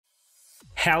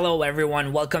Hello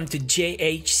everyone, welcome to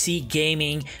JHC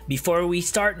Gaming. Before we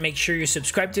start, make sure you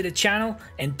subscribe to the channel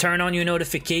and turn on your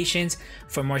notifications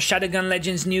for more Shadowgun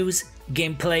Legends news,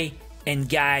 gameplay, and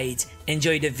guides.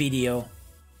 Enjoy the video.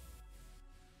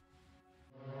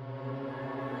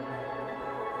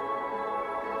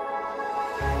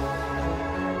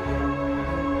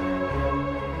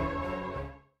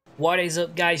 What is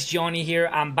up guys, Johnny here.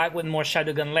 I'm back with more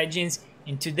Shadowgun Legends.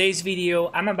 In today's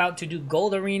video, I'm about to do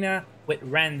Gold Arena with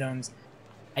randoms.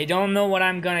 I don't know what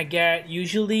I'm gonna get.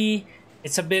 Usually,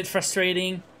 it's a bit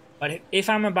frustrating, but if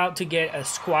I'm about to get a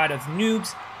squad of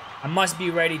noobs, I must be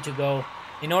ready to go.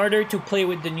 In order to play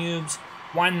with the noobs,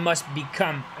 one must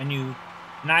become a noob.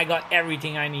 And I got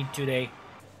everything I need today.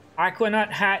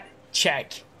 Aquanaut hat,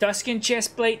 check. Tuscan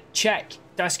chestplate, check.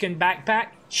 Tuscan backpack,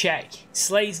 check.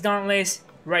 Slade's dauntless,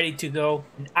 ready to go.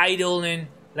 And Eidolon,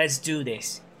 let's do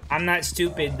this. I'm not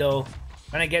stupid though.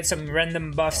 I'm gonna get some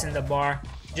random buffs in the bar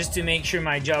just to make sure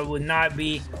my job would not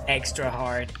be extra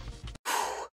hard.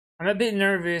 I'm a bit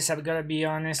nervous, I've gotta be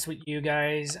honest with you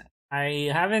guys. I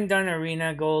haven't done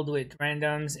arena gold with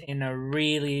randoms in a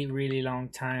really long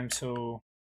time, so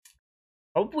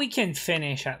hope we can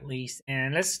finish at least.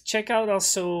 And let's check out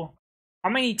also how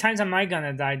many times am I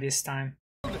gonna die this time.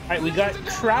 Alright, we got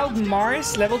Crowd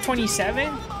Mars level 27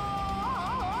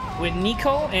 with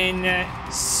Nico and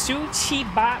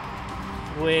Suchibat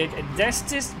with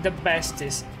Destis the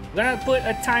Bestest. I'm gonna put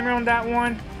a timer on that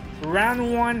one.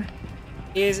 Round 1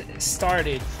 is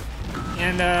started.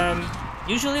 And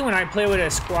usually when I play with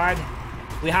a squad,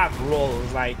 we have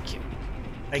roles. Like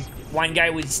one guy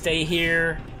would stay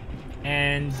here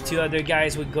and 2 other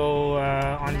guys would go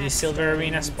on the silver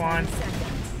arena spawn.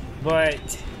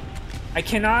 But I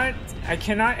cannot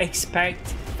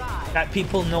expect that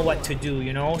people know what to do,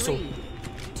 you know? So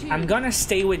I'm gonna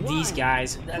stay with these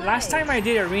guys. Last time I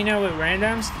did arena with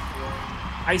randoms,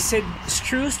 I said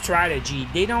screw strategy.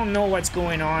 They don't know what's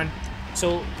going on.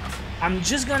 So I'm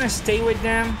just gonna stay with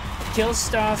them, kill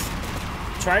stuff,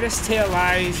 try to stay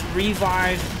alive,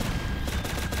 revive.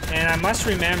 And I must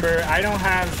remember I don't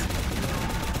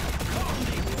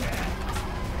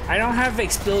have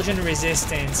explosion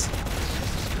resistance.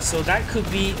 So that could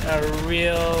be a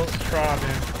real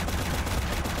problem.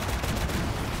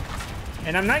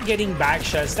 And I'm not getting back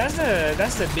shots. That's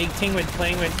the big thing with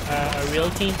playing with a real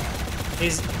team,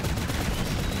 is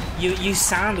you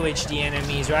sandwich the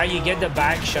enemies, right? You get the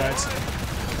back shots.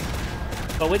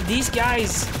 But with these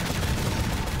guys,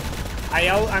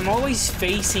 I'm always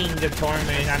facing the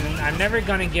torment. I'm never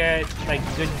gonna get like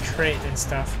good crit and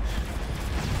stuff.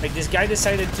 Like this guy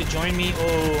decided to join me.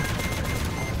 Oh.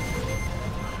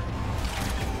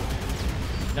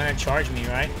 Gonna charge me,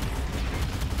 right?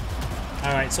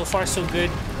 Alright, so far so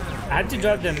good. I had to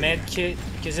drop the med kit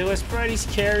because it was pretty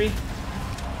scary.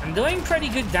 I'm doing pretty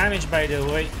good damage, by the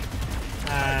way.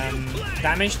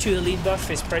 Damage to elite buff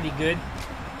is pretty good.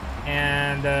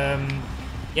 And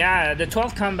yeah, the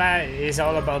 12 combat is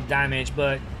all about damage,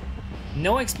 but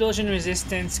no explosion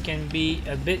resistance can be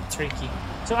a bit tricky.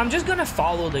 So I'm just gonna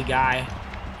follow the guy.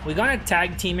 We're gonna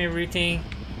tag team everything.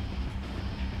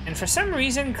 And for some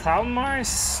reason, Cloud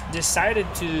Mars decided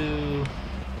to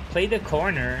play the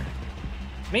corner.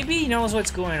 Maybe he knows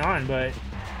what's going on, but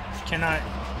cannot.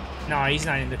 No, he's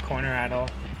not in the corner at all.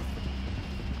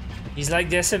 He's like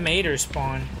Decimator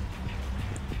spawn.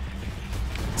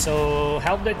 So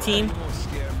help the team.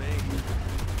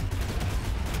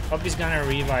 Hope he's gonna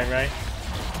revive, right?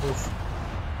 Oof.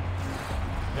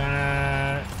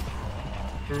 Gonna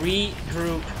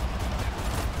regroup.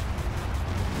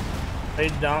 Play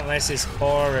Dauntless is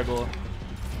horrible.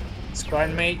 Squad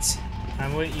mates,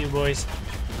 I'm with you boys.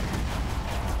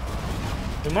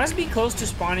 We must be close to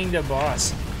spawning the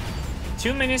boss.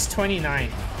 2 minutes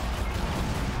 29.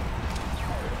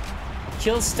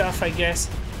 Kill stuff, I guess.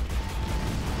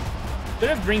 Could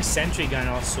have bring sentry gun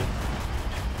also.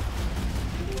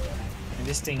 And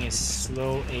this thing is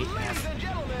slow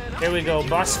AF. There we go,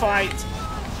 boss fight.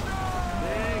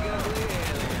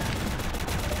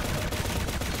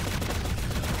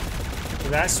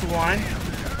 That's one.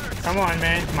 Come on,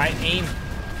 man. My aim.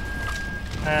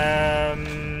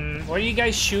 What are you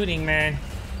guys shooting, man?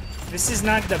 This is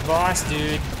not the boss,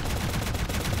 dude.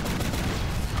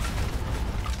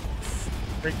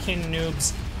 Freaking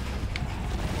noobs.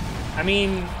 I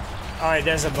mean, alright,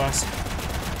 there's a boss.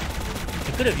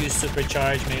 I could have used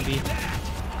supercharge, maybe.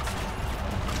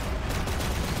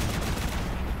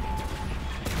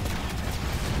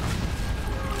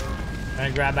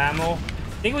 Gonna grab ammo.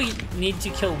 I think we need to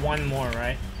kill one more,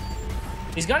 right?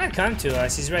 He's gonna come to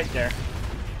us. He's right there.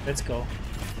 Let's go.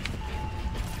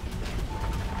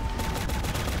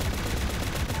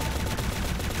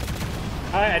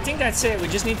 Alright, I think that's it. We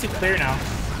just need to clear now.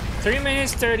 3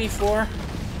 minutes 34.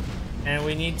 And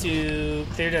we need to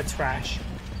clear the trash.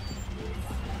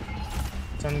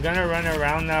 So I'm gonna run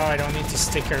around now. I don't need to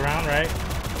stick around, right?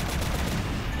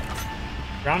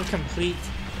 Round complete.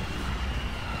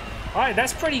 Alright,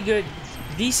 that's pretty good.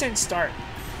 Decent start.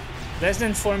 Less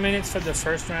than 4 minutes for the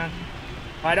first round.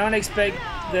 I don't expect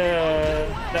the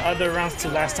other rounds to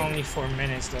last only 4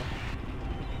 minutes though.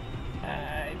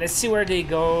 Let's see where they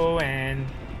go. And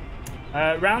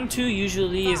round 2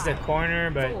 usually is the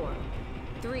corner, but 4,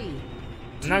 3,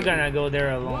 I'm not gonna go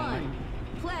there alone. 1,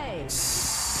 play.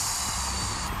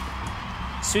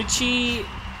 Suchi,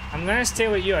 I'm gonna stay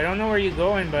with you. I don't know where you're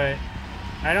going, but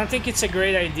I don't think it's a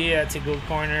great idea to go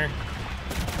corner.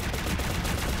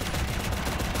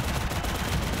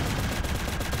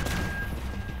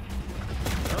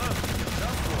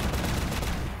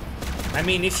 I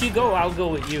mean, if you go, I'll go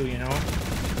with you, you know?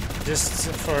 Just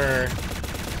for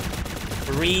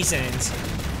reasons.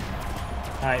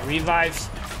 Alright, revive.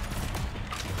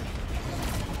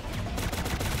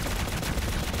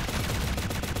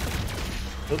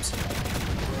 Oops.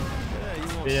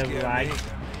 Bit of lag.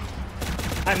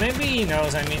 Maybe he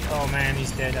knows. I mean, oh man,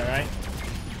 he's dead, alright?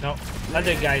 No,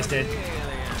 other guy's dead.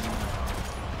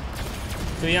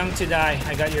 Too young to die.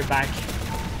 I got your back.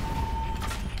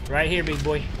 Right here, big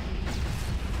boy.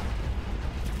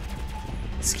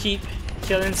 Let's keep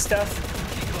killing stuff.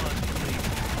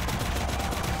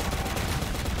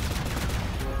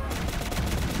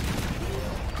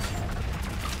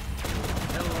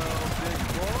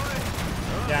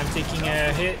 Yeah, I'm taking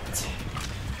a hit.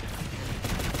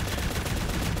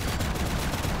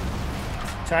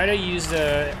 Try to use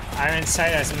the iron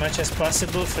sight as much as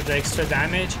possible for the extra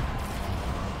damage.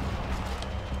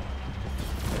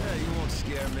 Yeah, you won't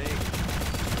scare me.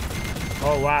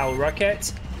 Oh wow,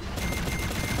 rocket.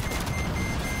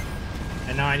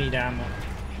 And now I need ammo.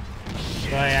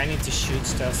 But I need to shoot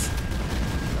stuff.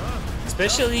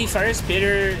 Especially fire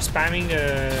spitter spamming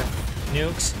the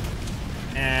nukes.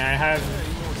 And I have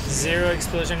 0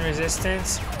 explosion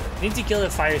resistance. I need to kill the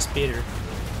fire spitter.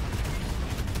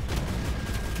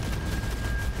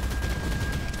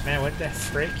 Man, what the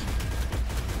frick?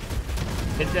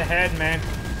 Hit the head, man.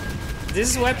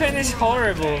 This weapon is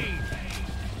horrible.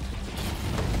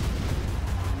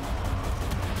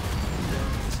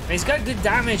 It's got good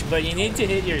damage, but you need to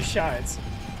hit your shots.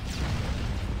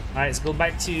 Alright, let's go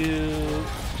back to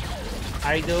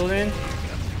idling.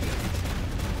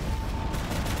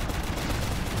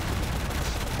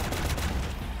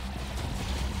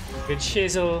 Good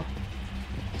shizzle.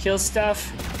 Kill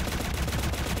stuff.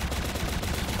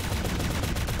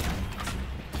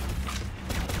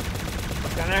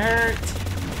 Gonna hurt.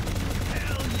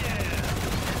 Hell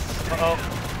yeah. Uh-oh.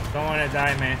 Don't want to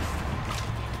die, man.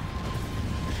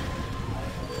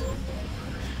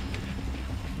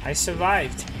 I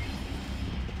survived.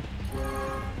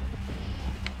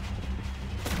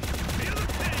 Feel the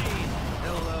pain.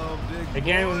 Hello, big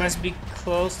Again, boy. we must be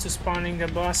close to spawning the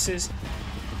bosses.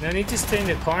 No need to stay in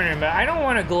the corner, but I don't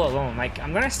want to go alone. Like,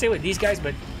 I'm gonna stay with these guys,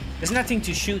 but there's nothing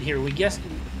to shoot here. We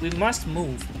must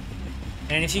move.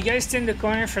 And if you guys stay in the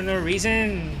corner for no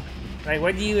reason, like,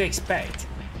 what do you expect?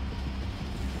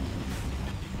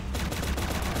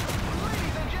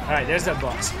 Alright, there's the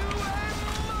boss.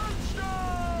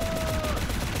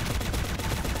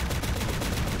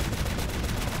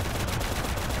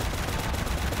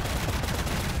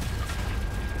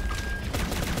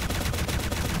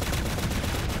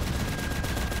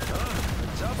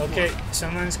 Okay,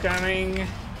 someone's coming.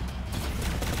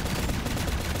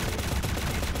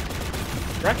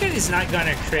 Rocket is not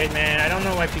gonna crit, man. I don't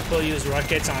know why people use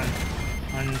rockets on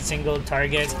single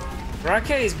targets.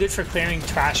 Rocket is good for clearing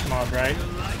trash mob, right?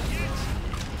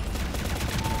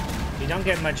 You don't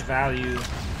get much value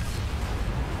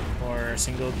for a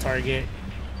single target.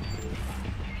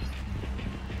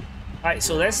 Alright,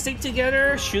 so let's stick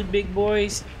together, shoot big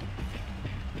boys,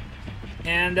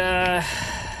 and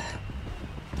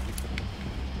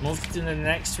move to the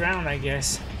next round, I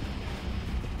guess.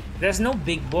 There's no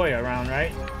big boy around,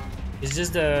 right? It's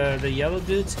just the yellow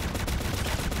dudes.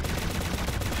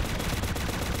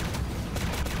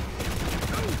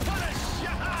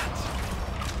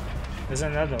 There's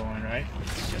another one, right?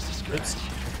 Oops.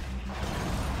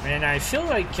 Man, I feel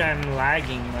like I'm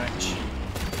lagging much.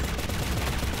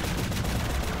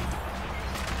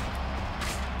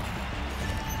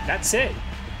 That's it.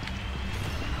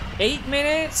 8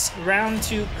 minutes, round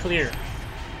 2 clear.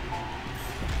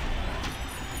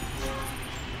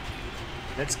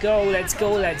 Let's go, let's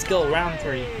go, let's go. Round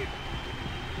 3.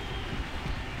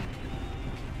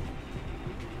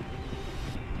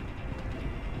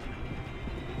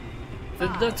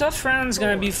 The tough round's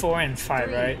gonna be 4 and 5,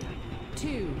 3, right?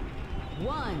 2,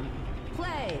 1,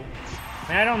 play. I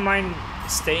mean, I don't mind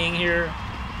staying here.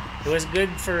 It was good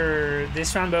for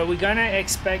this round, but we're gonna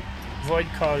expect void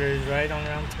colors, right, on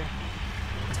round 3.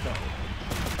 Let's go.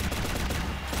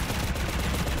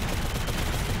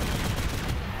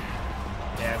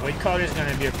 Yeah, void color is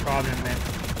gonna be a problem, man.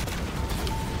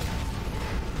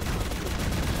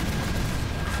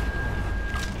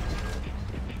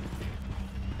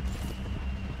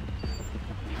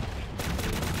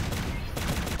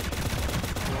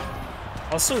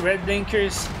 Also, red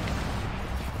blinkers,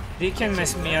 they can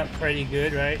mess me up pretty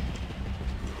good, right?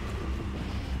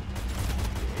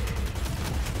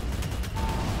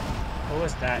 What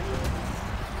was that?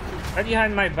 Right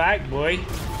behind my back, boy.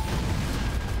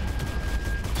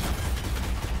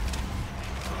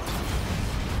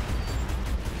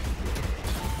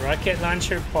 Rocket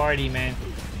launcher party, man.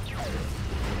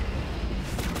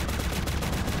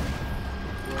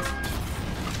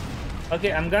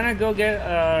 Okay, I'm gonna go get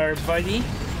our buddy.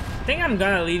 I think I'm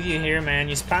gonna leave you here, man.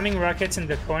 You're spamming rockets in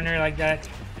the corner like that.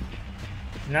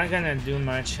 Not gonna do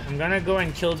much. I'm gonna go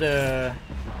and kill the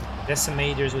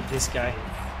decimators with this guy.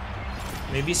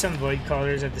 Maybe some void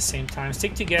colors at the same time.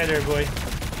 Stick together, boy.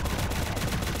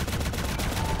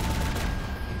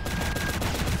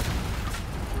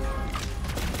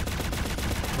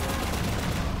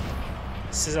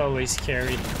 This is always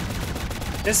scary.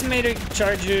 Decimator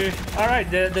charger.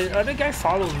 Alright, the other guy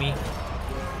followed me.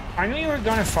 I knew you were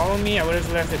gonna follow me. I would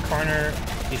have left the corner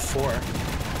before.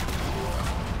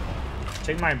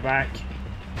 Take my back.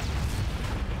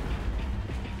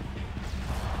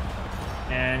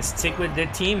 And stick with the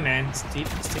team, man. Stick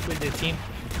with the team.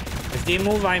 If they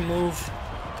move, I move.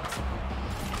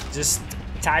 Just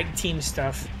tag team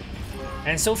stuff.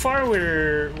 And so far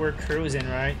we're cruising,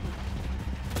 right?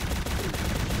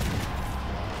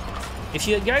 If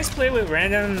you guys play with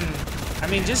random, I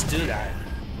mean, just do that.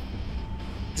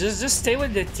 Just stay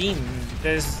with the team,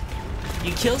 because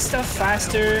you kill stuff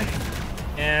faster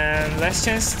and less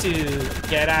chance to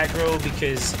get aggro,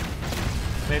 because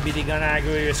maybe they're gonna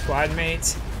aggro your squad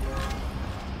mates.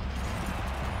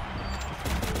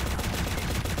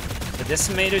 The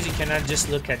decimators, you cannot just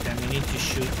look at them, you need to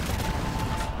shoot.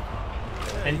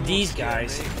 And these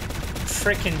guys,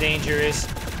 freaking dangerous.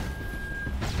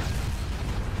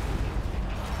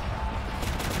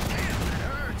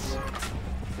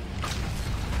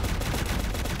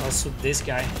 Also this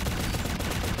guy.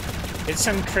 Get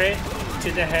some crit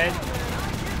to the head.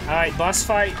 Alright, boss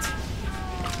fight.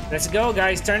 Let's go,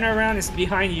 guys. Turn around. It's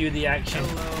behind you, the action.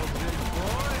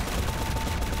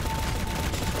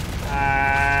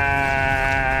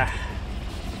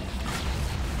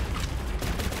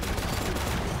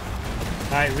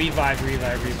 Alright, revive.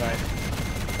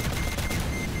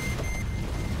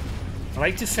 I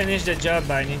like to finish the job,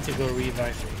 but I need to go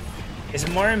revive. It's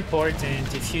more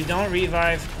important. If you don't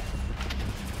revive,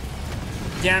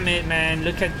 damn it, man.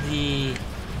 Look at the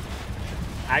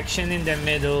action in the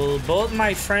middle. Both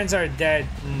my friends are dead.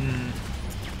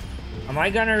 Am I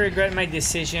gonna regret my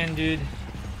decision, dude?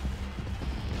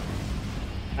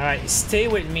 Alright, stay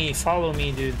with me. Follow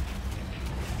me, dude.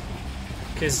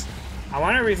 Because I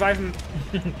want to revive him.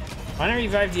 I want to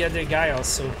revive the other guy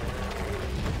also.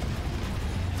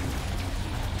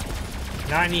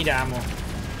 Now I need ammo.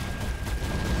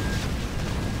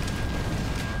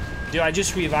 Dude, I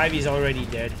just revived, he's already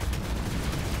dead.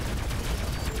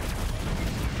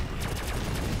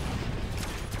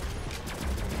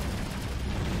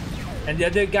 And the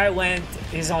other guy went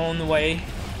his own way.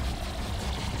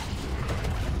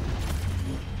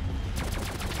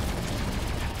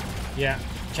 Yeah,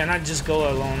 cannot just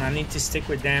go alone. I need to stick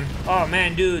with them. Oh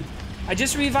man, dude. I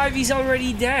just revived, he's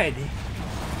already dead.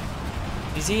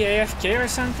 Is he AFK or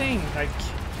something? Like,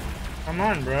 come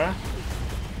on, bruh.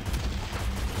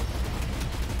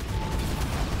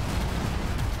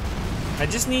 I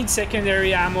just need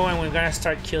secondary ammo and we're gonna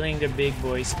start killing the big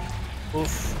boys.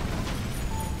 Oof.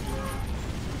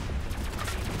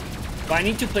 But I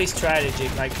need to play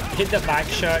strategic, like hit the back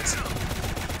shots.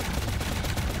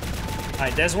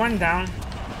 Alright, there's one down.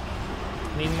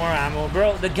 Need more ammo.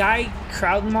 Bro, the guy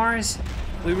crowd Mars,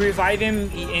 we revive him,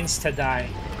 he insta-die.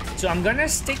 So I'm gonna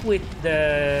stick with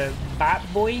the Bat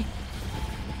Boy.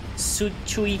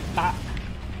 Suchui Bat.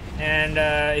 And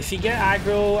if he get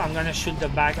aggro, I'm gonna shoot the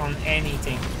back on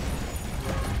anything.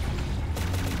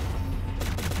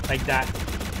 Like that.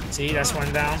 See, that's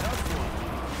one down.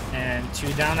 And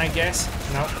two down, I guess.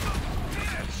 Nope.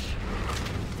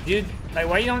 Dude, like,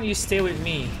 why don't you stay with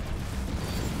me?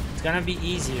 It's gonna be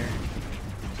easier.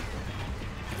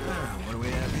 What do we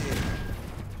have here?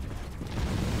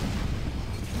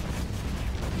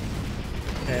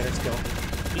 Okay, let's go.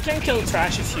 You can kill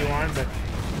trash if you want, but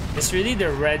it's really the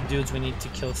red dudes we need to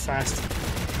kill fast.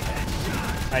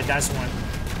 Alright, that's one.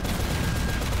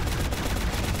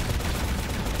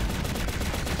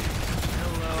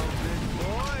 Hello, big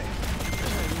boy.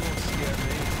 You won't scare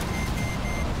me.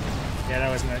 Yeah, that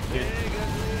was not good. Big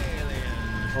ugly alien.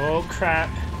 Oh crap.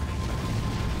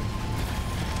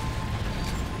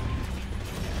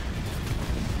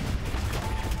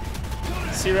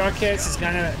 Sea Rockets is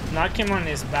gonna knock him on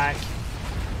his back.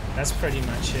 That's pretty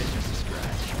much it.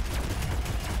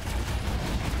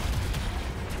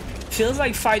 Feels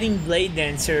like fighting Blade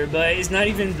Dancer, but it's not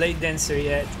even Blade Dancer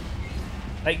yet.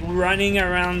 Like running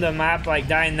around the map like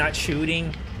that and not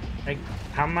shooting. Like,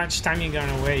 how much time you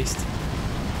gonna waste?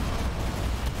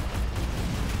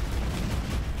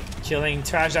 Killing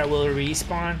trash that will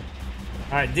respawn.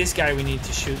 Alright, this guy we need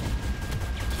to shoot.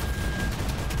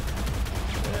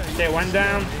 Okay, one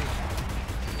down.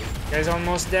 Guy's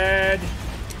almost dead.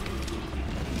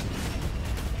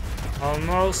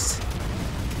 Almost.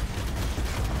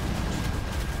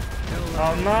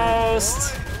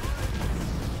 Almost.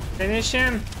 Finish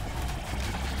him.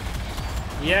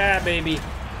 Yeah, baby.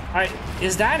 Alright,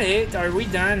 is that it? Are we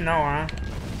done? No, huh?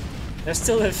 There's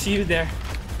still a few there.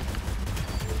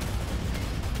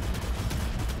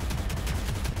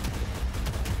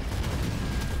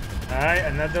 Alright,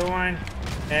 another one.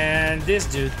 And this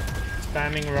dude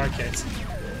spamming rockets.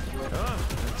 Oh,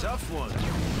 a tough one.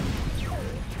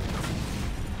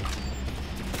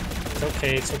 It's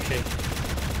okay, it's okay.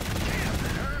 Damn,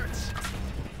 that hurts.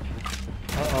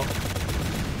 Uh-oh.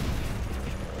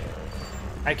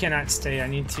 I cannot stay. I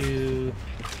need to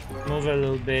move a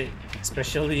little bit,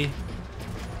 especially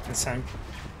since I'm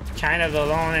kind of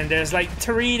alone and there's like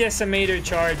 3 decimator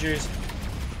chargers.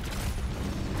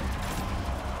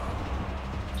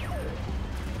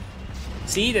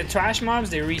 See, the trash mobs,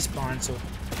 they respawn, so.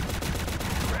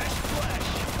 Fresh flesh.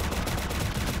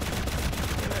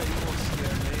 Yeah, you won't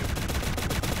scare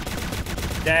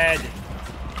me. Dead.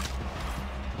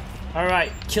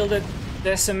 Alright, kill the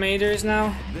decimators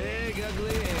now. Big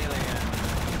ugly alien.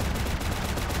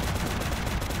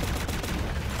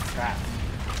 Crap.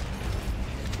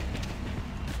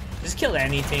 Just kill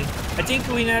anything. I think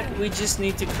we just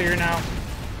need to clear now.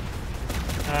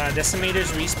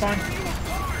 Decimators respawn.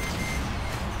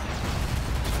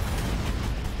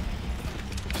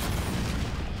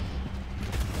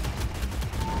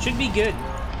 Should be good.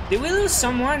 Did we lose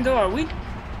someone though? Are we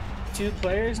 2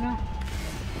 players now?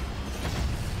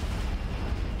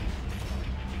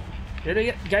 The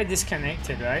other guy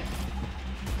disconnected, right?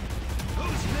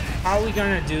 How are we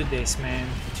gonna do this, man?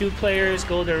 2 players,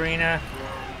 gold arena.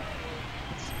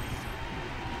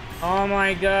 Oh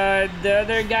my god, the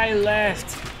other guy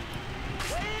left.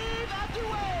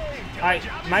 Alright,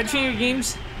 My Finger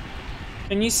Games,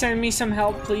 can you send me some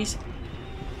help, please?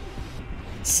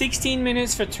 16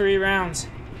 minutes for 3 rounds.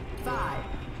 5,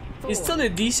 4, It's still a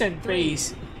decent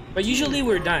pace, but usually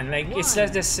we're done. Like, it's less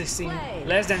than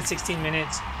 16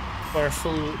 minutes for a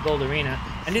full gold arena.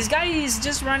 And this guy is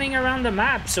just running around the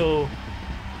map, so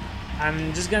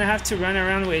I'm just gonna have to run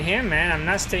around with him, man. I'm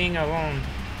not staying alone.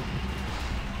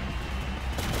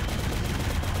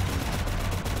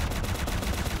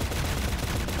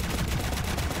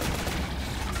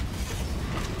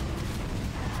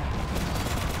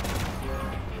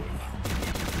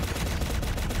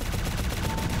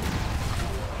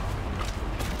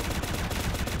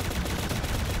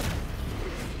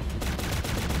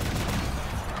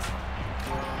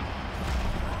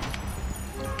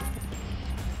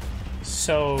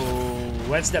 So,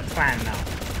 what's the plan now?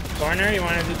 Corner? You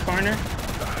want to do corner?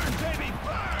 Burn, baby,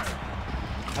 burn.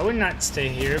 I would not stay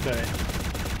here, but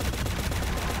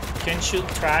can shoot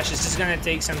trash. It's just gonna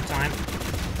take some time.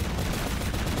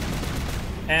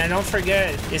 And don't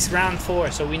forget, it's round 4,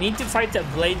 so we need to fight the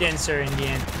Blade Dancer in the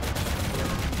end.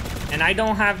 And I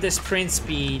don't have the sprint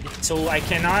speed, so I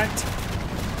cannot.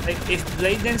 Like, if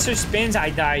Blade Dancer spins,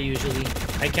 I die usually.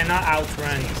 I cannot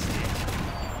outrun.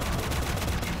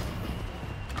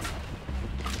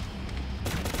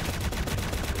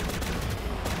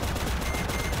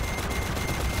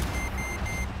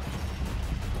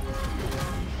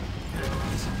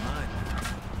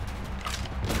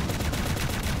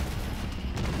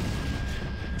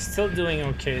 Still doing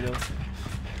okay though.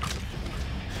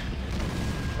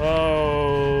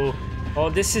 Oh,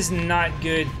 this is not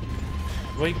good.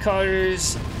 Void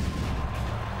Cutters.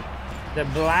 The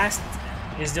blast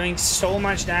is doing so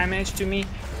much damage to me.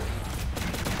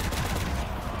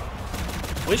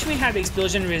 Wish we had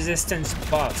explosion resistance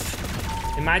buff.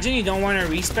 Imagine you don't want to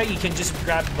respec, you can just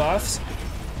grab buffs.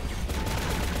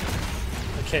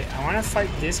 Okay, I want to fight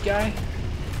this guy.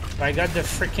 I got the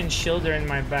freaking shielder in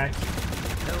my back.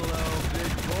 Hello,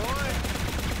 big boy.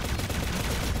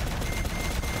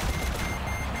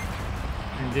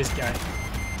 And this guy.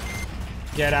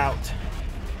 Get out.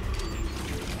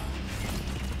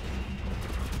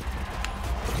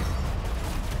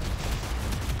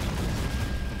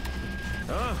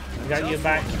 I got you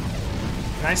back.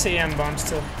 Nice AM bomb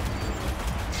still.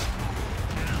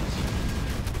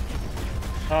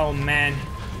 Oh man.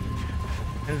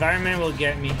 Environment will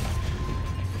get me.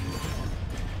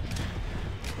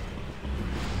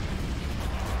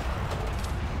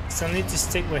 Still need to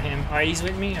stick with him. Oh, he's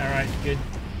with me? Alright, good.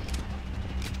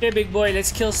 Okay, big boy,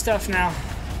 let's kill stuff now.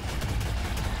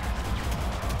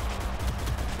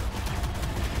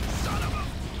 Son of a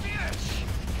bitch.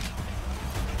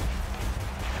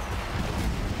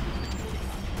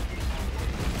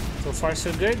 So far,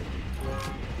 so good.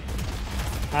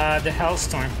 The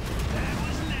Hellstorm. That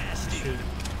was nasty. Shoot.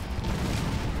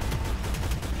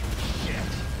 Shit.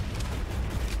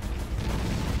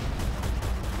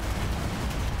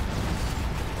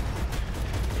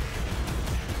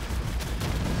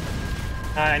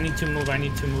 I need to move, I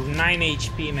need to move. 9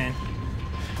 HP, man.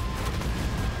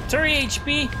 3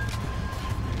 HP!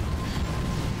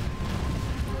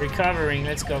 Recovering,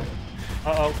 let's go.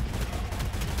 Uh-oh.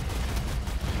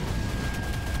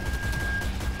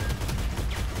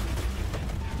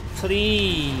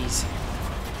 Please.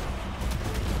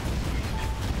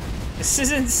 This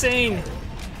is insane.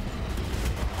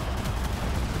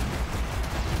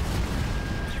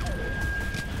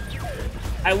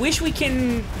 I wish we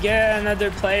can get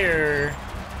another player.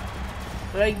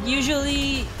 Like,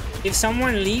 usually, if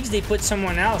someone leaves, they put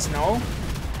someone else, no?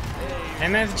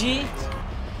 MFG?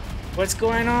 What's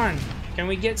going on? Can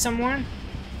we get someone?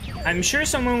 I'm sure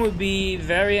someone would be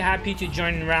very happy to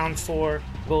join round 4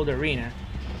 Gold Arena.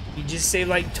 You just save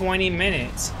like 20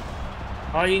 minutes.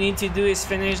 All you need to do is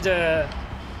finish the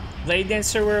Blade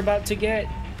Dancer we're about to get,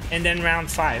 and then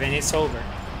round 5, and it's over.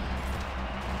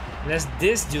 Unless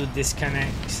this dude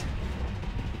disconnects.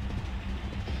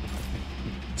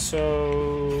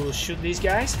 So, shoot these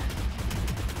guys.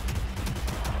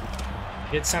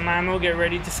 Get some ammo, get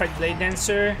ready to fight Blade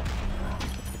Dancer.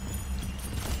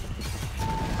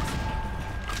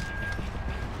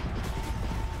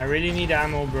 I really need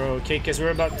ammo, bro, okay? Because we're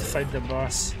about to fight the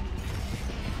boss.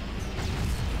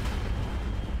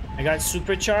 I got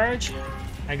supercharge.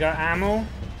 I got ammo.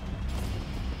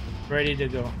 Ready to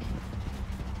go.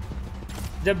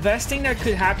 The best thing that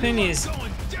could happen is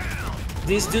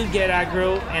this dude get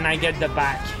aggro and I get the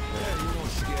back. Yeah, you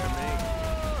won't scare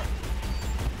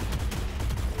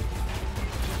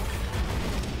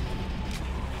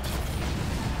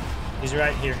me. He's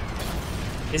right here.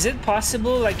 Is it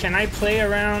possible, like, can I play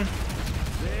around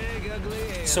Big ugly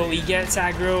alien. so he gets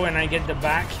aggro and I get the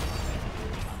back?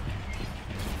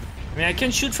 I mean, I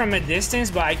can shoot from a distance,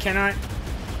 but I cannot.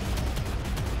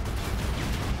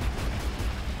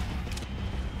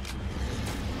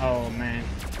 Oh man,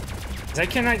 'cause I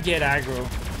cannot get aggro.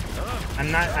 I'm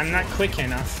not quick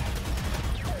enough.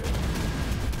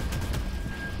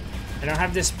 I don't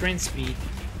have the sprint speed.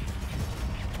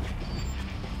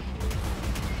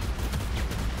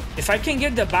 If I can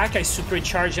get the back, I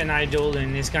supercharge an idol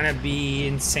and it's gonna be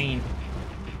insane.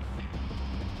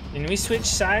 Can we switch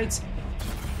sides?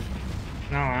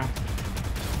 No, huh?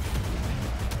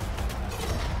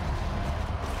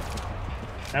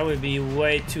 That would be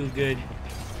way too good.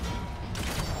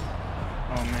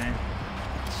 Oh man.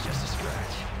 It's just a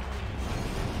scratch.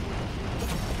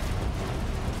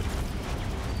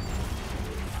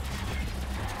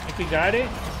 I think we got it.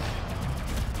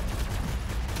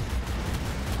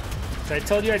 So I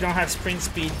told you I don't have sprint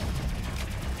speed.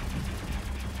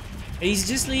 He's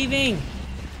just leaving.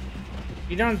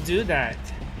 You don't do that.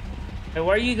 Hey,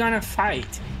 why are you gonna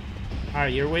fight?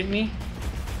 Alright, you're with me?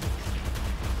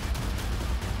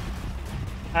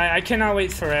 I cannot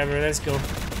wait forever. Let's go.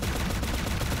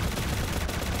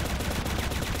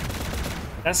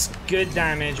 That's good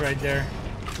damage right there.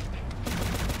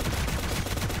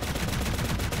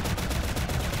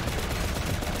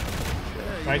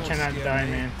 I cannot die,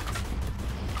 man.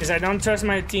 Because I don't trust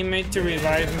my teammate to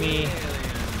revive me.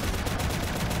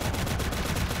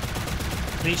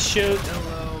 Please shoot.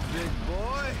 Hello, big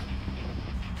boy.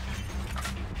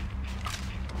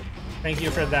 Thank you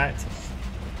for that.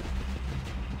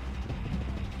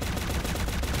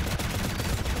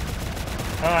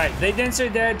 Alright, Blade Dancer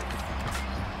dead.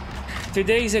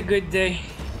 Today is a good day.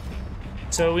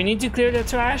 So we need to clear the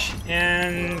trash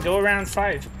and go round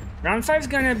 5. Round 5 is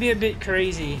gonna be a bit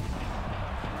crazy.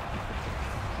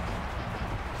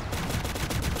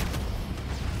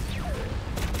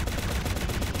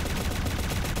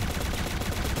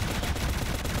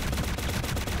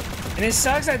 And it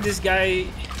sucks that this guy...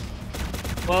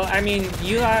 Well, I mean,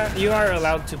 you are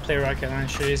allowed to play rocket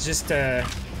launcher. It's just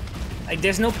like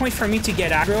there's no point for me to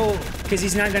get aggro because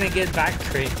he's not gonna get back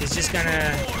crit. He's just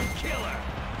gonna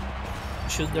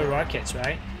shoot the rockets,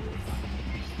 right?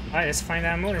 Alright, let's find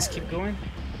ammo. Let's keep going.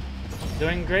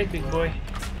 Doing great, big boy.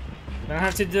 Gonna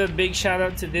have to do a big shout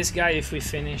out to this guy if we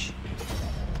finish.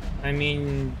 I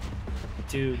mean,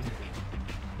 dude,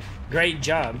 great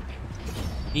job.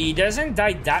 He doesn't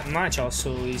die that much.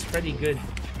 Also, he's pretty good.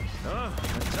 A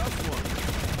tough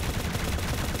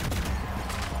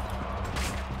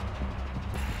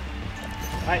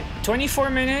one. Alright, 24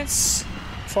 minutes,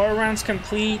 4 rounds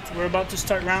complete. We're about to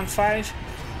start round 5.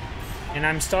 And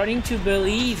I'm starting to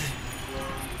believe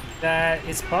that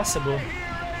it's possible.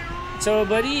 So,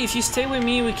 buddy, if you stay with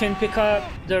me, we can pick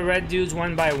up the red dudes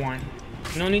one by one.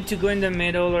 No need to go in the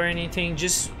middle or anything.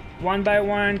 Just one by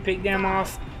one, pick them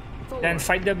off. Then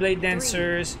fight the blade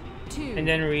dancers. And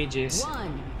then Regis.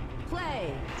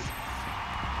 Play.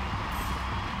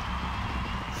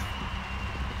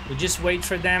 We just wait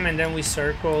for them and then we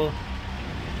circle.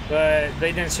 But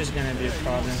blade dancer is gonna be a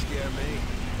problem.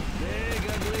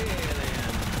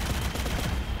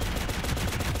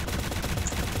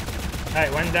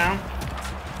 Alright, one down.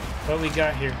 What we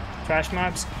got here? Trash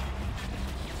mobs.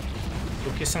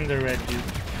 Focus on the red dude.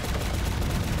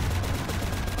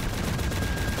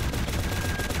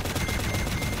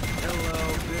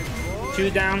 Hello, big boy. 2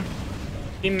 down.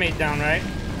 Teammate down, right?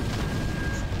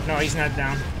 No, he's not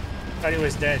down. Thought he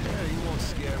was dead. Yeah, you won't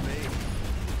scare me.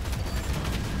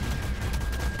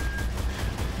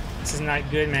 This is not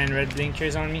good, man. Red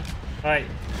blinkers on me. Alright,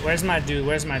 where's my dude?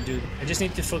 Where's my dude? I just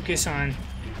need to focus on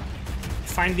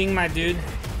finding my dude.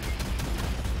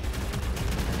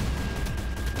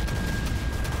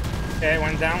 Okay,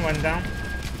 one down, one down.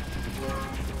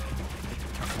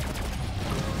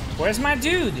 Where's my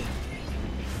dude?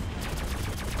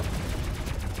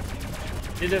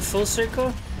 Did a full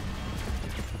circle?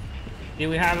 Did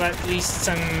we have at least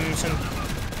some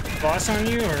boss on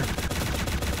you, or?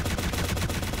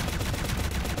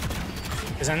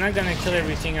 Because I'm not gonna kill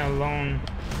everything alone.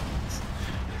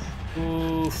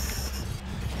 Oof.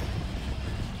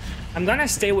 I'm gonna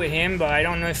stay with him, but I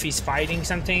don't know if he's fighting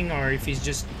something or if he's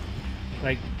just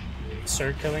like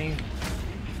circling.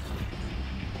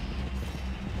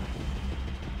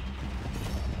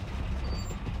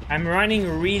 I'm running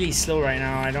really slow right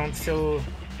now. I don't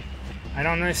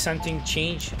know if something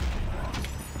changed.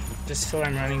 Just feel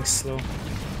I'm running slow.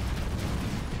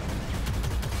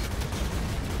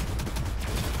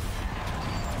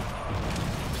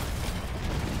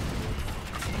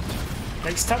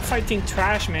 Like, stop fighting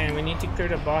trash, man. We need to clear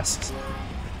the bosses.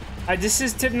 This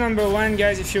is tip number 1,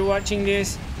 guys. If you're watching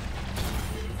this,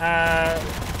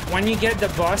 when you get the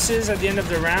bosses at the end of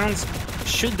the rounds,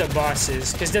 shoot the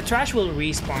bosses, because the trash will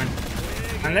respawn.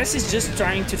 Unless it's just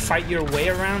trying to fight your way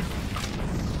around.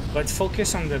 But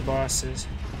focus on the bosses.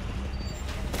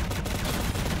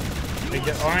 Like,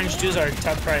 the orange dudes are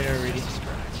top priority.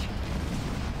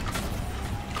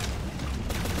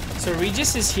 So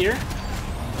Regis is here.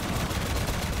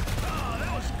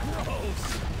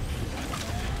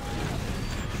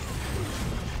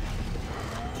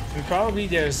 And probably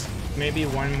there's maybe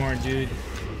one more dude.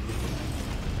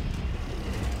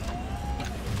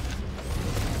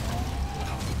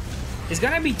 It's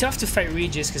gonna be tough to fight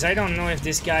Regis because I don't know if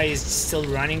this guy is still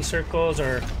running circles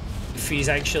or if he's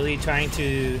actually trying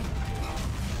to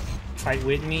fight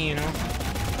with me, you know?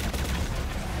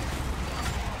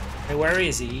 Hey, where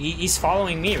is he? He's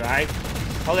following me, right?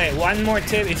 Okay, one more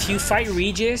tip. If you fight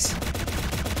Regis,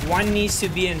 one needs to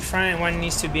be in front and one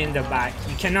needs to be in the back.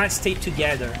 You cannot stay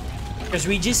together because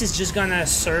Regis is just gonna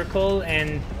circle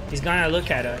and he's gonna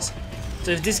look at us.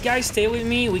 So if this guy stay with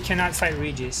me, we cannot fight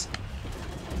Regis.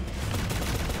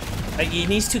 Like, he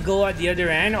needs to go at the other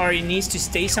end or he needs to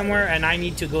stay somewhere and I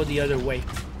need to go the other way.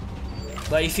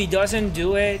 But if he doesn't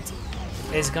do it,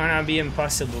 it's gonna be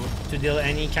impossible to deal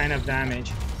any kind of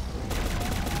damage.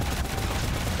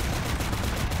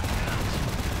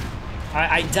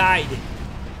 I died.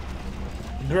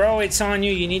 Bro, it's on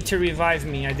you. You need to revive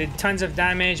me. I did tons of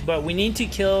damage, but we need to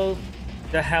kill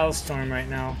the Hellstorm right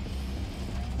now.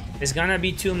 It's gonna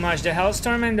be too much. The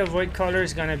Hellstorm and the Void Caller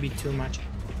is gonna be too much.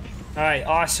 Alright,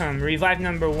 awesome. Revive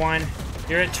number 1.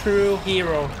 You're a true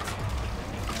hero.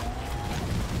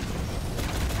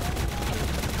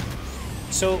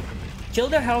 So, kill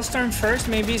the Hellstorm first.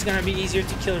 Maybe it's gonna be easier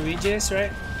to kill Regis,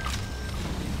 right?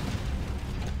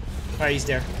 Alright, he's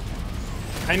there.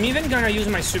 I'm even gonna use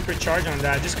my supercharge on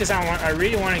that just because I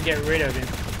really want to get rid of him.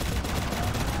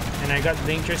 And I got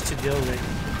blinkers to deal with.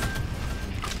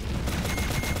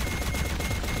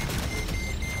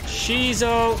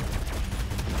 Shizo.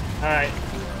 Alright.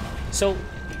 So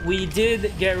we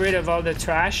did get rid of all the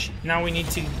trash. Now we need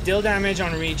to deal damage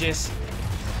on Regis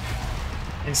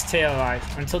and stay alive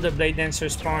until the Blade Dancer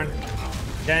spawn.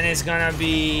 Then it's gonna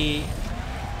be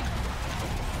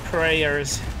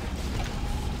prayers.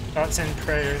 Thoughts and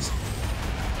prayers.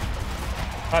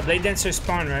 Blade Dancer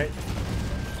spawn, right?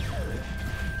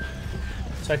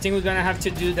 So I think we're gonna have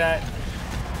to do that.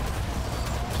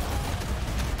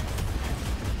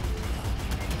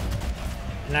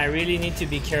 And I really need to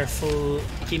be careful,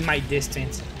 keep my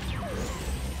distance.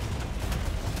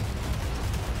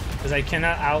 Because I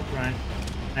cannot outrun.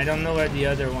 I don't know where the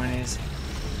other one is.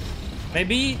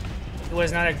 Maybe it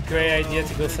was not a great idea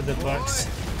to go for the box.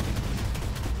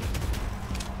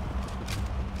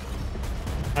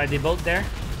 Are they both there?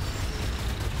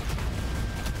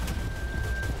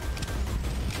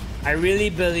 I really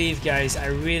believe, guys, I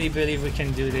really believe we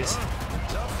can do this.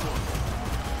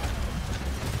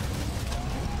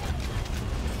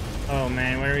 Oh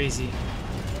man, where is he?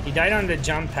 He died on the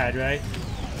jump pad, right?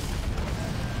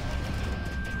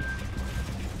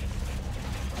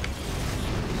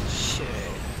 Shit.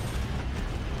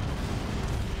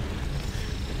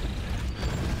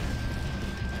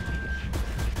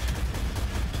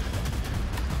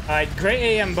 Alright, great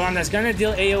AM bomb that's gonna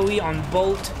deal AoE on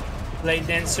both Blade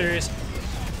Dancers.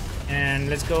 And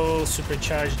let's go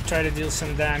supercharge, try to deal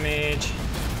some damage.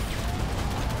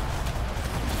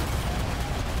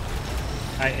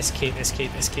 Alright, escape, escape,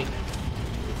 escape.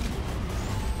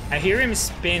 I hear him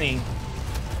spinning.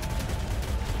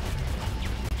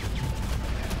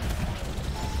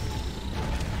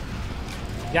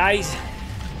 Guys,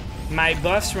 my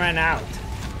buffs ran out.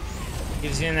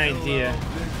 Gives you an idea.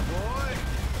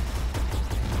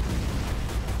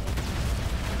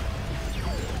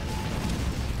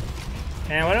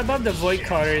 And what about the Void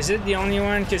Caller? Is it the only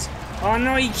one? Because, oh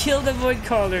no, he killed the Void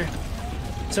Caller.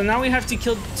 So now we have to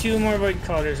kill 2 more Void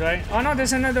Callers, right? Oh no,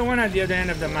 there's another one at the other end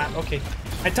of the map. Okay,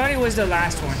 I thought it was the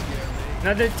last one.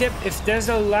 Another tip, if there's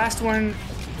the last one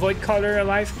Void Caller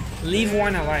alive, leave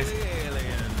one alive.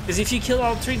 Because if you kill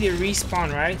all 3, they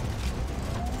respawn, right?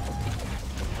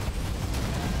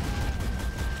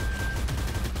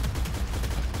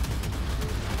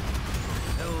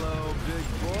 Hello, big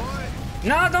boy.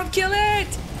 No, don't kill it!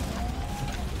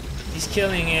 He's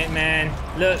killing it, man.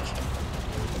 Look.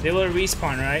 They will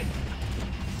respawn, right?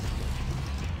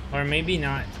 Or maybe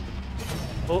not.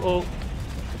 Oh.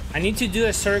 I need to do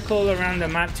a circle around the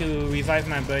map to revive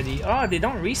my buddy. Oh, they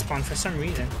don't respawn for some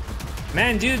reason.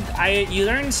 Man, dude, you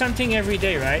learn something every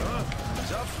day, right?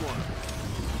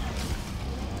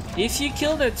 If you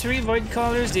kill the 3 Void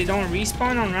Callers, they don't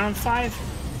respawn on round 5.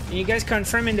 Can you guys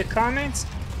confirm in the comments?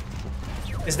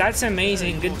 Because that's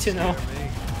amazing. Good to know.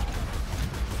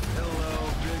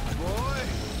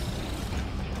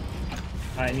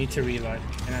 I need to reload.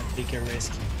 Cannot take a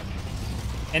risk.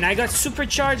 And I got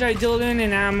supercharged. I dealt in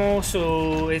ammo,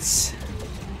 so it's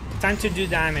time to do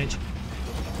damage.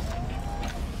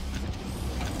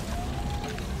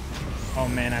 Oh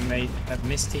man, I made a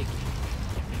mistake.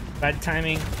 Bad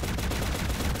timing.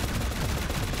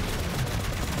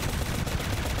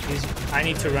 I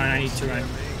need to run. I need to run.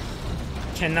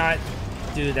 Cannot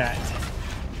do that.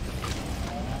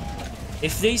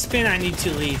 If they spin, I need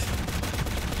to leave.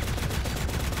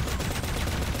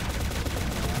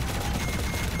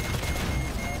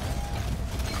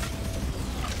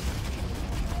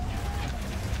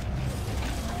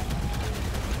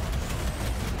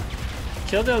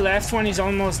 Kill the left one, he's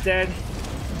almost dead.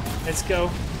 Let's go.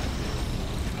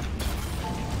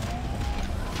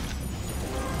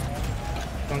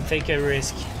 Don't take a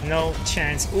risk. No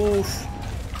chance. Oof.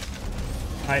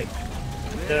 Alright.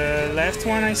 The left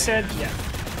one, I said? Yeah.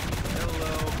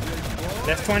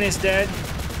 Left one is dead.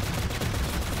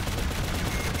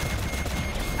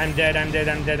 I'm dead, I'm dead,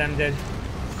 I'm dead, I'm dead.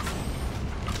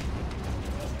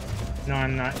 No,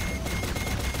 I'm not.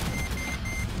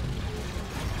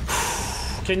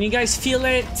 Can you guys feel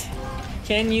it?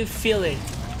 Can you feel it?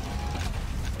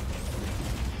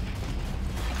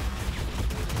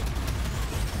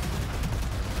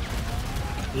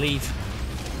 Leave.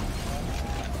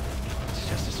 It's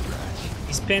just a scratch.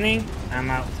 He's spinning. I'm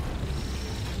out.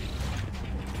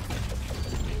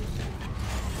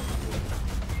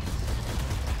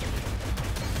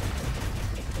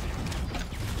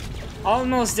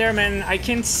 Almost there, man. I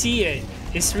can see it.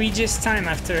 It's Regis time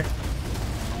after.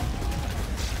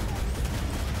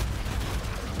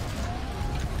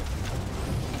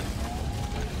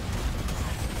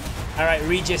 Alright,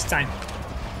 Regis time.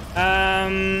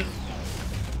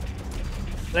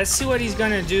 Let's see what he's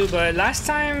gonna do, but last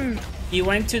time he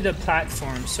went to the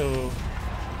platform, so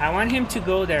I want him to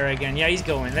go there again. Yeah, he's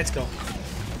going. Let's go.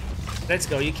 Let's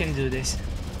go. You can do this.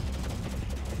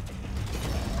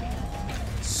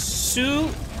 Su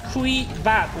Kui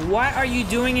Bap. What are you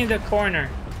doing in the corner?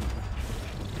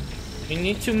 You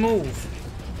need to move.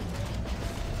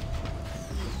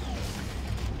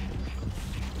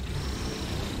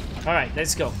 Alright,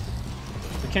 let's go.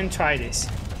 We can try this.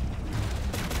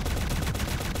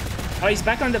 Oh, he's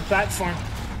back on the platform.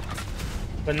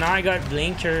 But now I got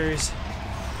blinkers.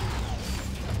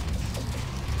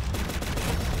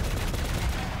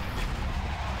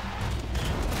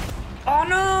 Oh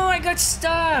no, I got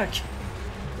stuck.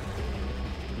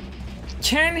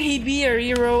 Can he be a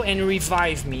hero and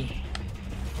revive me?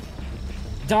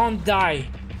 Don't die.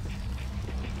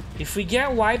 If we get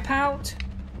wipeout...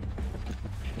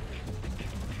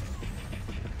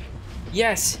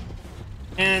 Yes.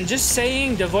 And just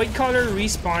saying, the Void Caller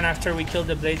respawn after we kill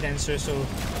the Blade Dancer, so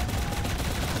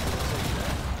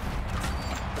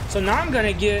now I'm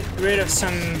gonna get rid of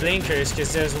some blinkers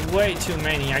because there's way too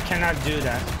many. I cannot do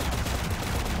that.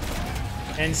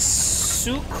 And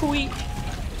Sukui.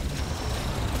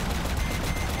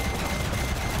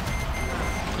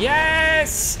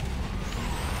 Yes!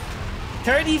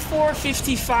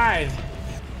 34-55.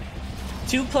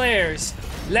 2 players.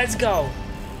 Let's go.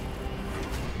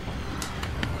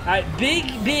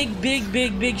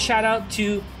 Big shout out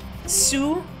to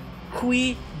Su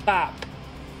Kui Bap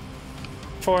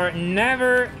for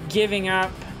never giving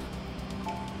up.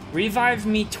 Revived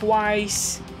me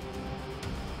twice.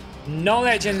 No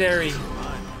legendary.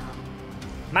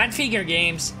 Mad Figure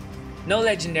Games. No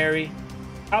legendary.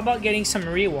 How about getting some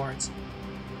rewards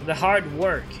for the hard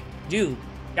work? Dude,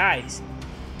 guys,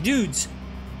 dudes,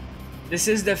 this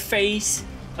is the face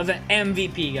of an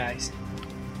MVP, guys.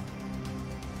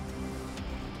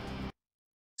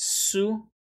 Su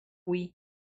Kui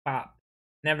Bap.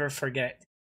 Never forget.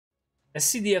 Let's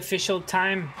see the official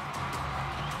time.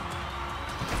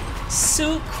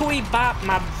 Su Kui Bap,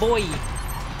 my boy.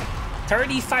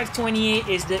 35:28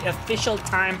 is the official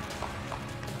time.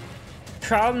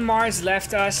 Proud Mars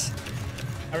left us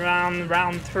around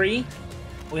round 3.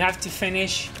 We have to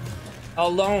finish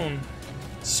alone.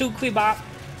 Su Kui Bap,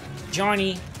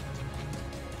 Johnny,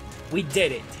 we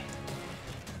did it.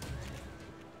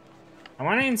 I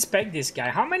want to inspect this guy.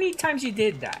 How many times you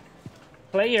did that?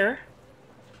 Player.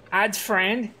 Add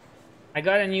friend. I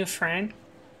got a new friend.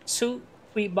 Su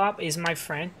Kui Bap is my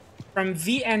friend. From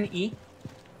VNE.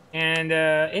 And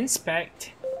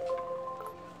inspect.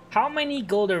 How many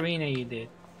gold arena you did?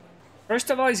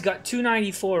 First of all, he's got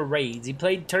 294 raids. He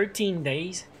played 13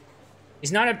 days.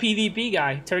 He's not a PvP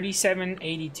guy.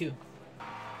 3782.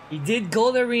 He did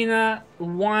gold arena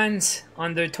once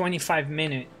under 25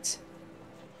 minutes.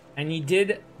 And he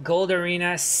did gold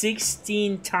arena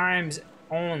 16 times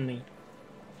only.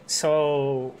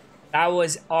 So that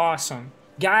was awesome.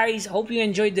 Guys, hope you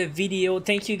enjoyed the video.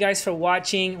 Thank you guys for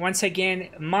watching. Once again,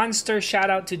 monster shout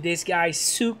out to this guy,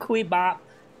 Su Kui Bap,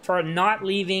 for not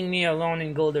leaving me alone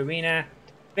in gold arena.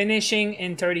 Finishing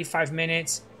in 35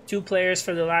 minutes. 2 players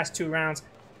for the last 2 rounds.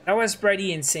 That was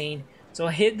pretty insane. So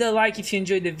hit the like if you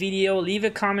enjoyed the video. Leave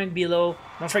a comment below.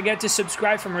 Don't forget to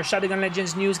subscribe for more Shadowgun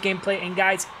Legends news, gameplay, and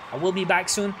guides. I will be back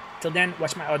soon. Till then,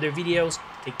 watch my other videos.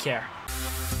 Take care.